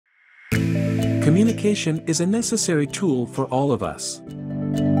Communication is a necessary tool for all of us.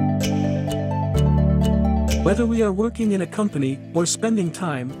 Whether we are working in a company or spending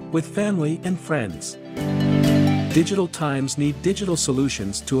time with family and friends, digital times need digital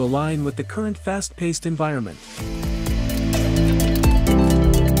solutions to align with the current fast-paced environment.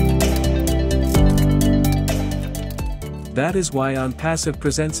 That is why Onpassive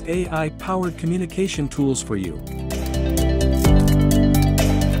presents AI-powered communication tools for you.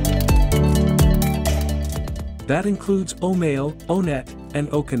 That includes Omail, ONet, and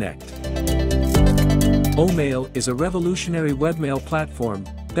OConnect. Omail is a revolutionary webmail platform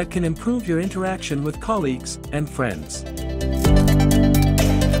that can improve your interaction with colleagues and friends.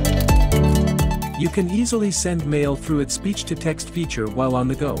 You can easily send mail through its speech-to-text feature while on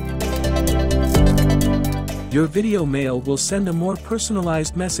the go. Your video mail will send a more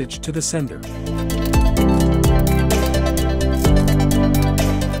personalized message to the sender.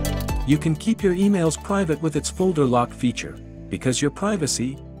 You can keep your emails private with its folder lock feature, because your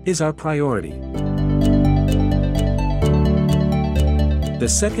privacy is our priority. The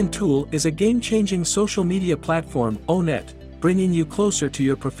second tool is a game-changing social media platform, ONet, bringing you closer to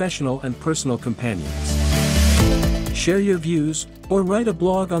your professional and personal companions. Share your views, or write a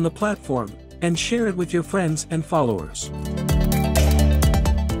blog on the platform, and share it with your friends and followers.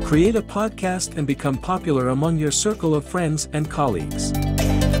 Create a podcast and become popular among your circle of friends and colleagues.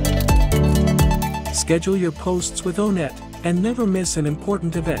 Schedule your posts with ONet, and never miss an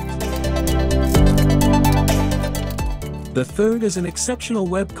important event. The third is an exceptional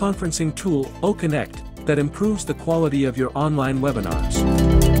web conferencing tool, OConnect, that improves the quality of your online webinars.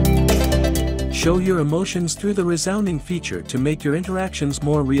 Show your emotions through the resounding feature to make your interactions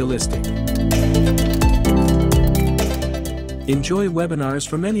more realistic. Enjoy webinars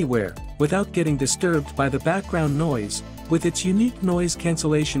from anywhere, without getting disturbed by the background noise, with its unique noise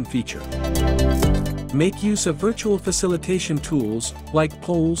cancellation feature. Make use of virtual facilitation tools, like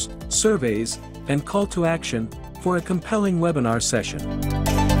polls, surveys, and call to action, for a compelling webinar session.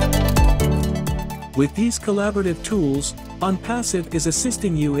 With these collaborative tools, Onpassive is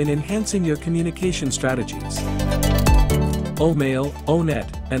assisting you in enhancing your communication strategies. Omail, ONet,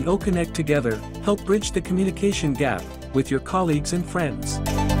 and OConnect together help bridge the communication gap with your colleagues and friends.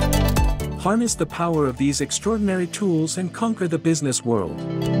 Harness the power of these extraordinary tools and conquer the business world.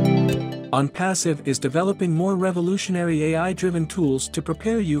 Onpassive is developing more revolutionary AI-driven tools to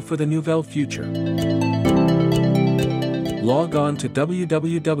prepare you for the nouvelle future. Log on to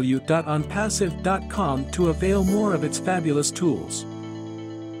www.onpassive.com to avail more of its fabulous tools.